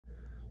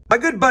My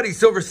good buddy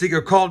Silver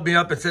Seeker called me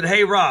up and said,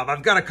 "Hey Rob,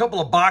 I've got a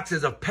couple of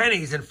boxes of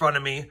pennies in front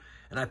of me,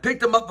 and I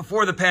picked them up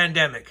before the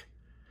pandemic."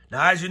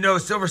 Now, as you know,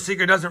 Silver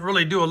Seeker doesn't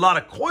really do a lot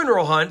of coin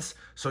roll hunts,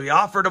 so he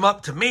offered them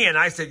up to me, and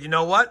I said, you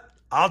know what?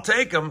 I'll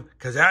take them,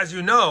 because as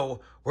you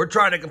know, we're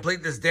trying to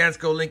complete this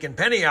Dansco Lincoln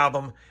Penny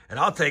album, and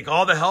I'll take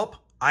all the help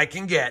I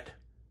can get.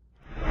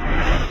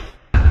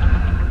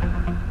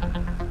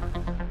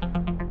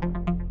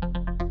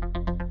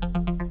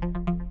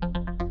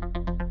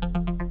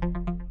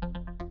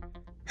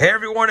 Hey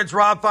everyone, it's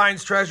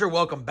RobFindsTreasure.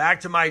 Welcome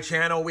back to my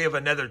channel. We have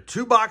another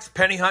 2-box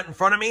penny hunt in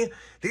front of me.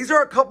 These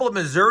are a couple of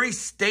Missouri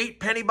State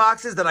penny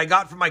boxes that I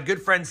got from my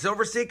good friend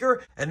Silver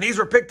Seeker, and these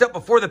were picked up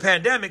before the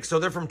pandemic, so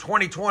they're from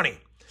 2020.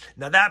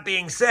 Now that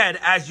being said,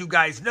 as you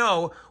guys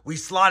know, we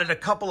slotted a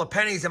couple of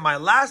pennies in my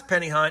last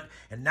penny hunt,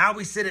 and now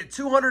we sit at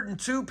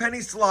 202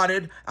 pennies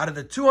slotted out of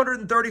the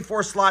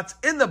 234 slots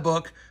in the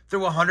book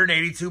through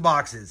 182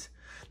 boxes.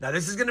 Now,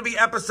 this is going to be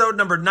episode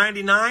number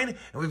 99,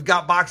 and we've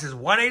got boxes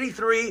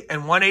 183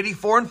 and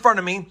 184 in front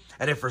of me.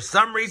 And if for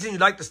some reason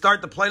you'd like to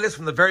start the playlist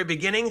from the very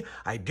beginning,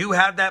 I do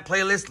have that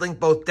playlist linked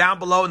both down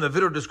below in the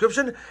video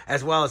description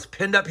as well as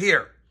pinned up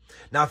here.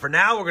 Now, for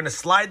now, we're going to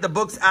slide the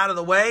books out of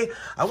the way.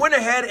 I went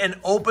ahead and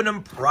opened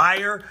them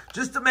prior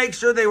just to make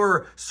sure they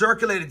were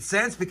circulated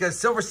cents, because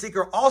Silver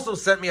Seeker also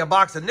sent me a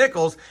box of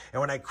nickels,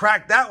 and when I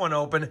cracked that one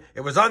open,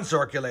 it was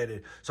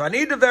uncirculated. So I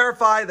need to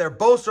verify they're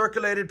both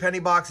circulated penny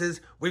boxes.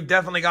 We've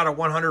definitely got a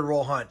 100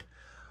 roll hunt.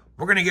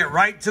 We're going to get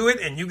right to it,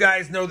 and you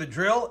guys know the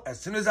drill. As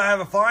soon as I have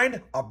a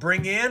find, I'll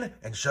bring in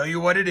and show you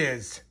what it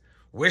is.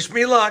 Wish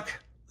me luck.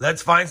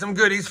 Let's find some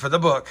goodies for the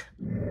book.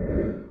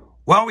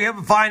 Well, we have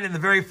a find in the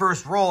very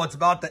first roll. It's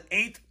about the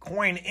 8th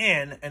coin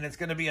in, and it's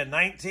going to be a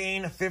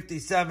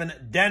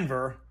 1957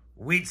 Denver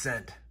wheat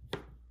cent.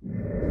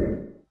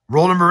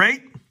 Roll number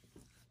 8,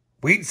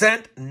 wheat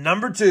cent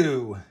number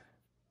 2,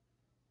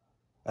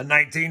 a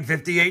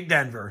 1958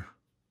 Denver.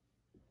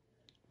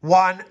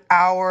 1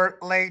 hour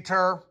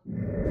later.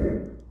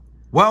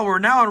 Well, we're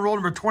now on roll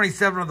number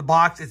 27 of the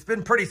box. It's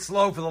been pretty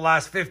slow for the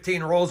last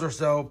 15 rolls or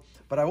so,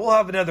 but I will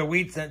have another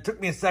wheat cent. It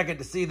took me a second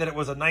to see that it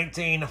was a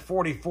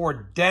 1944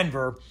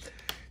 Denver.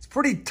 It's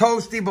pretty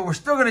toasty, but we're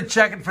still going to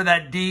check it for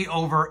that D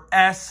over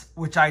S,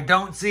 which I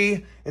don't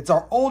see. It's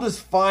our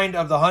oldest find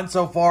of the hunt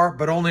so far,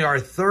 but only our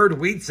 3rd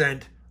wheat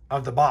cent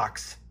of the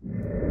box.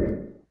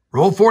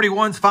 Roll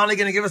 41 is finally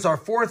going to give us our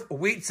 4th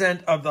wheat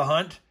cent of the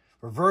hunt.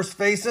 Reverse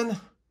facing,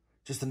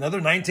 just another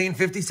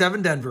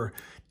 1957 Denver.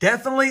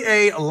 Definitely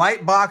a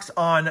light box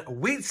on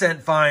wheat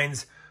cent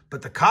finds,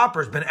 but the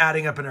copper's been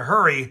adding up in a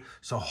hurry,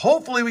 so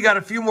hopefully we got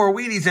a few more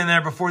Wheaties in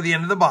there before the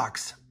end of the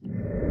box.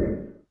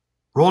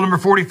 Roll number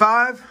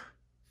 45,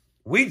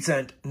 wheat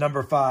cent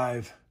number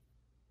 5,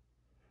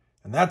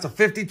 and that's a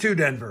 52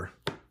 Denver.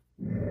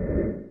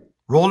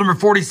 Roll number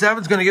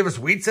 47 is going to give us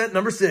wheat cent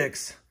number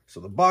 6, so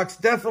the box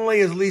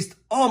definitely is at least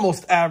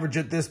almost average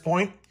at this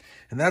point,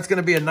 and that's going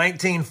to be a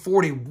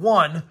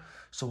 1941,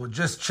 so we'll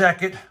just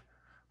check it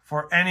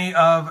for any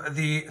of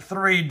the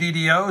 3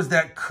 DDOs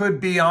that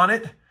could be on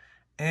it.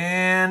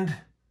 And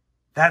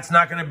that's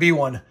not going to be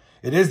one.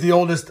 It is the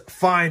oldest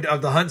find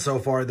of the hunt so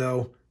far,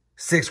 though.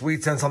 6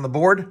 wheat cents on the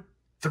board,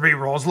 3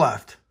 rolls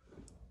left.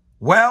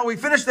 Well, we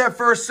finished that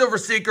first Silver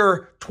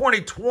Seeker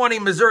 2020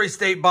 Missouri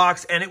State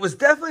box, and it was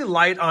definitely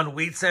light on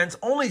wheat cents.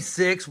 Only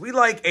 6. We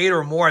like 8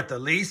 or more at the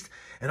least,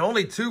 and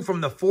only 2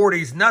 from the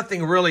 40s.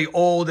 Nothing really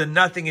old and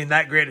nothing in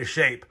that great a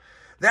shape.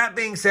 That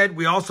being said,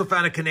 we also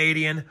found a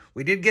Canadian.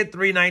 We did get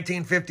 3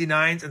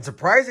 1959s and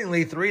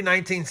surprisingly 3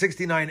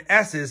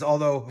 1969Ss,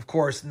 although, of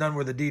course, none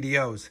were the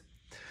DDOs.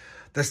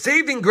 The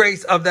saving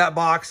grace of that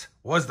box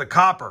was the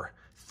copper.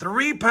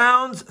 3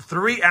 pounds,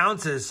 3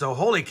 ounces. So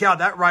holy cow,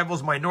 that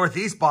rivals my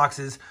Northeast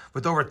boxes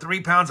with over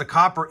 3 pounds of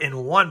copper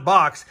in one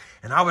box.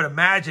 And I would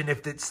imagine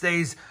if it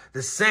stays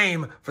the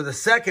same for the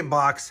second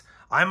box,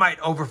 I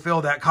might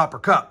overfill that copper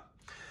cup.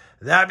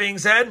 That being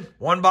said,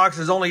 1 box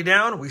is only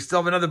down. We still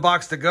have another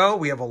box to go.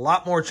 We have a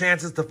lot more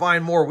chances to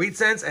find more wheat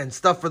cents and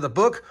stuff for the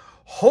book.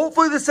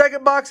 Hopefully the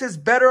second box is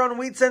better on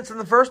wheat cents than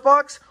the first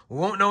box. We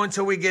won't know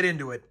until we get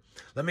into it.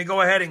 Let me go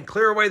ahead and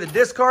clear away the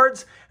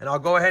discards, and I'll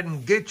go ahead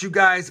and get you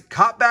guys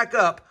caught back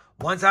up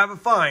once I have a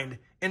find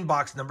in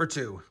box number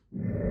 2.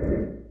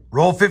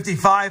 Roll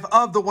 55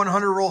 of the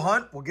 100 roll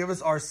hunt will give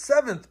us our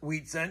 7th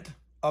wheat cent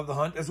of the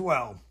hunt as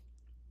well.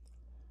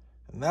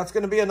 And that's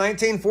going to be a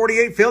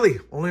 1948 Philly,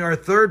 only our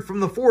 3rd from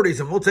the 40s,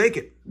 and we'll take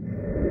it.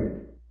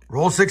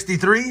 Roll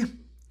 63,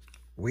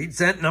 wheat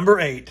cent number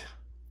 8.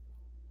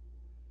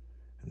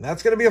 And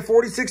that's going to be a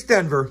 46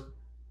 Denver.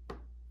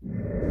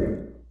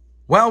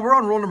 Well, we're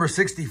on roll number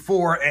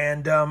 64,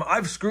 and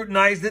I've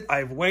scrutinized it.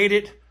 I've weighed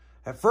it.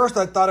 At first,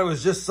 I thought it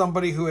was just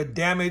somebody who had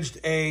damaged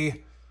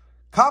a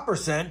copper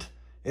cent.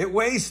 It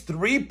weighs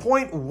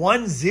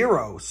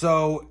 3.10.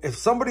 So if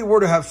somebody were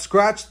to have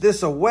scratched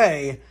this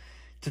away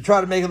to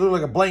try to make it look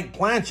like a blank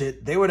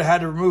planchet, they would have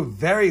had to remove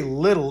very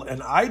little,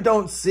 and I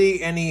don't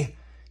see any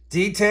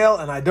detail,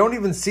 and I don't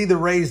even see the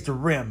raised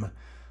rim.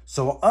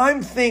 So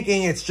I'm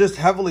thinking it's just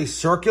heavily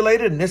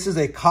circulated, and this is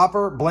a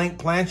copper blank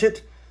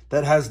planchet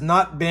that has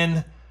not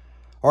been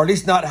or at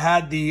least not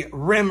had the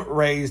rim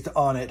raised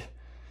on it.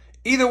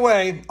 Either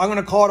way, I'm going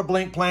to call it a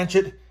blank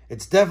planchet.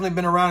 It's definitely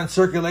been around in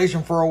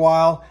circulation for a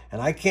while,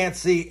 and I can't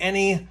see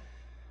any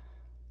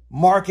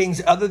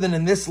markings other than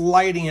in this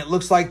lighting. It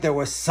looks like there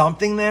was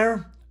something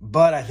there,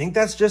 but I think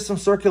that's just some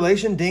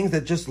circulation dings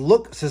that just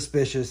look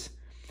suspicious.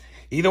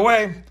 Either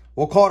way,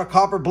 we'll call it a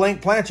copper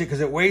blank planchet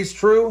because it weighs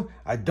true.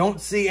 I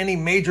don't see any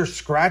major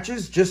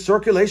scratches, just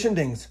circulation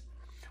dings.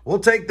 We'll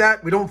take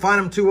that. We don't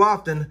find them too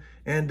often,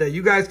 and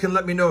you guys can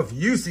let me know if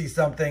you see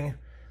something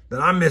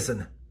that I'm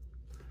missing.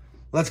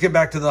 Let's get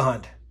back to the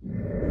hunt.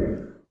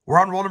 We're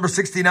on roll number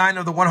 69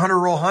 of the 100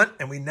 roll hunt,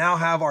 and we now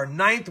have our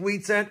 9th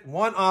wheat cent,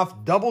 one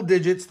off double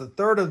digits, the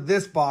 3rd of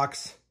this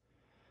box.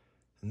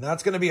 And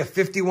that's going to be a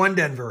 51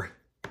 Denver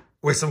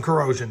with some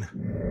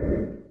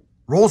corrosion.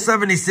 Roll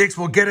 76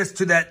 will get us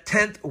to that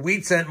 10th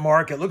wheat cent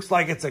mark. It looks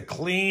like it's a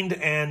cleaned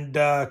and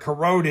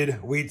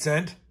corroded wheat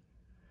cent,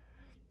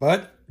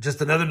 but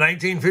just another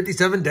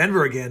 1957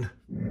 Denver again.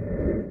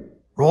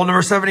 Roll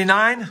number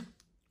 79.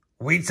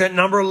 Wheat cent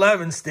number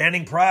 11,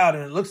 standing proud,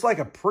 and it looks like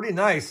a pretty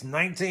nice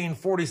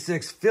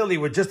 1946 Philly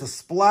with just a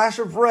splash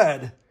of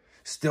red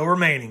still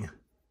remaining.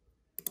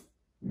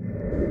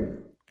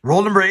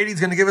 Roll number 80 is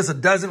going to give us a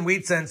dozen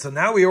wheat cents, so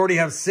now we already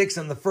have 6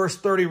 in the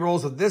first 30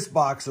 rolls of this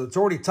box, so it's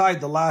already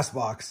tied the last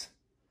box.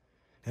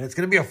 And it's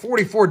going to be a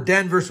 44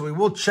 Denver, so we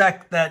will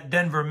check that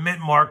Denver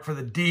mint mark for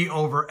the D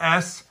over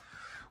S,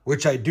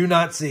 which I do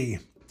not see.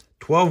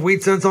 12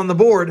 wheat cents on the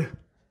board,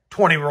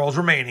 20 rolls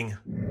remaining.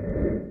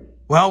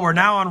 Well, we're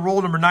now on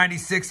roll number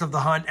 96 of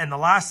the hunt, and the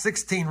last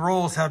 16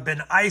 rolls have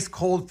been ice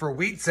cold for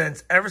wheat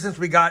cents. Ever since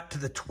we got to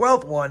the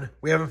 12th one,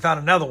 we haven't found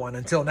another one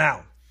until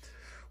now.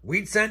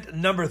 Wheat cent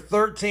number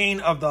 13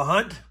 of the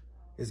hunt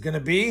is going to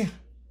be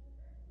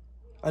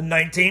a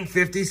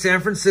 1950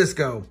 San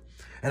Francisco.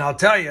 And I'll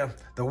tell you,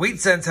 the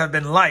wheat cents have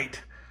been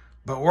light,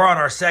 but we're on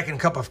our second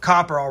cup of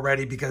copper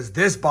already because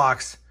this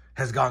box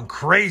has gone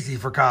crazy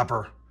for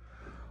copper.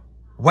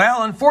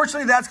 Well,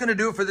 unfortunately, that's going to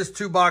do it for this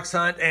 2-box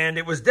hunt, and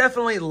it was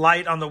definitely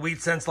light on the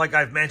wheat cents like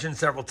I've mentioned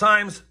several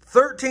times.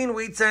 13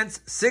 wheat cents,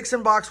 6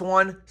 in box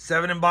 1,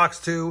 7 in box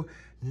 2,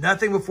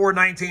 nothing before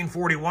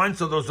 1941,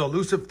 so those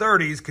elusive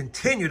 30s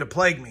continue to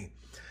plague me.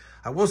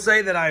 I will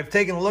say that I've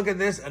taken a look at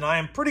this, and I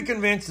am pretty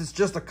convinced it's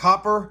just a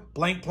copper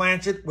blank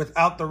planchet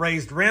without the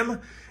raised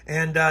rim,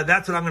 and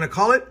that's what I'm going to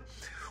call it.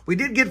 We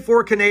did get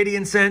 4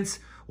 Canadian cents.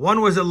 One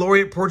was a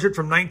laureate portrait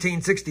from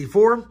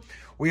 1964.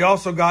 We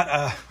also got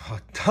a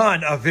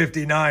ton of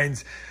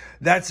 59s.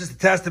 That's just a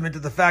testament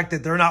to the fact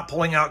that they're not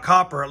pulling out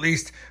copper, at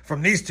least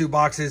from these 2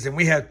 boxes, and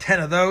we have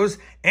 10 of those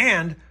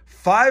and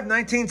 5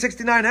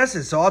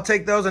 1969S's, so I'll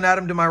take those and add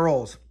them to my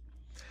rolls.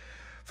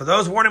 For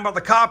those wondering about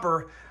the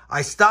copper,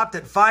 I stopped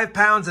at 5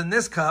 pounds in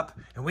this cup,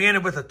 and we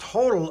ended with a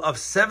total of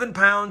 7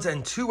 pounds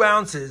and 2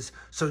 ounces,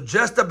 so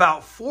just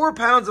about 4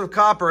 pounds of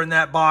copper in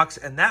that box,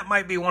 and that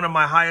might be one of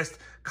my highest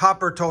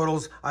copper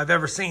totals I've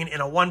ever seen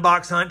in a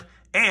 1-box hunt,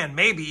 and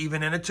maybe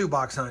even in a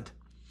 2-box hunt.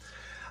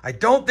 I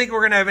don't think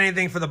we're going to have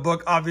anything for the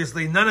book.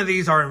 Obviously, none of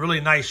these are in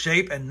really nice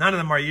shape, and none of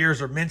them are years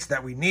or mints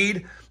that we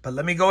need. But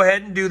let me go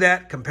ahead and do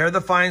that, compare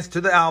the finds to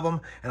the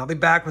album, and I'll be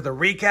back with a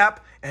recap.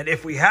 And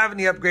if we have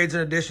any upgrades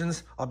and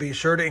additions, I'll be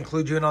sure to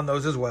include you in on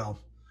those as well.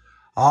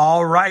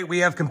 All right, we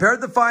have compared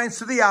the finds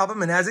to the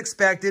album, and as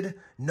expected,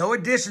 no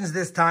additions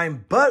this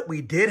time, but we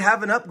did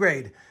have an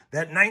upgrade.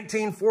 That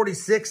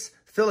 1946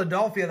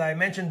 Philadelphia that I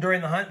mentioned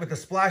during the hunt with a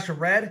splash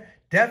of red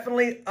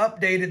definitely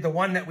updated the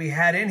one that we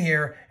had in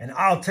here, and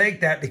I'll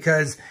take that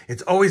because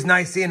it's always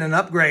nice seeing an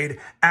upgrade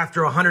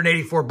after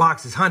 184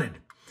 boxes hunted.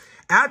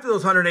 After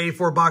those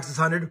 184 boxes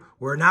hunted,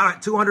 we're now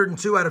at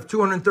 202 out of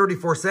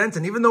 234 cents,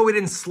 and even though we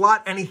didn't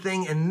slot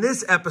anything in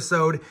this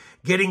episode,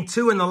 getting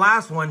 2 in the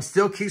last one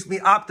still keeps me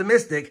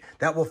optimistic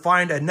that we'll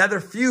find another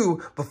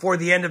few before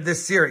the end of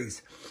this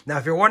series. Now,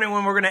 if you're wondering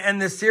when we're going to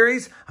end this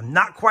series, I'm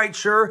not quite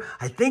sure.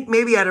 I think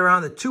maybe at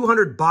around the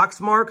 200 box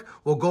mark,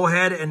 we'll go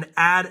ahead and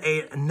add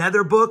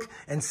another book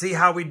and see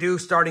how we do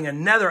starting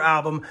another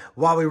album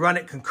while we run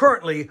it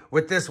concurrently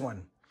with this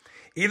one.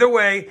 Either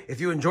way, if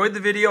you enjoyed the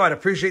video, I'd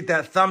appreciate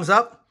that thumbs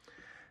up.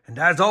 And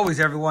as always,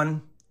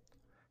 everyone,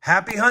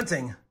 happy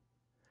hunting,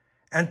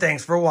 and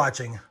thanks for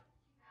watching.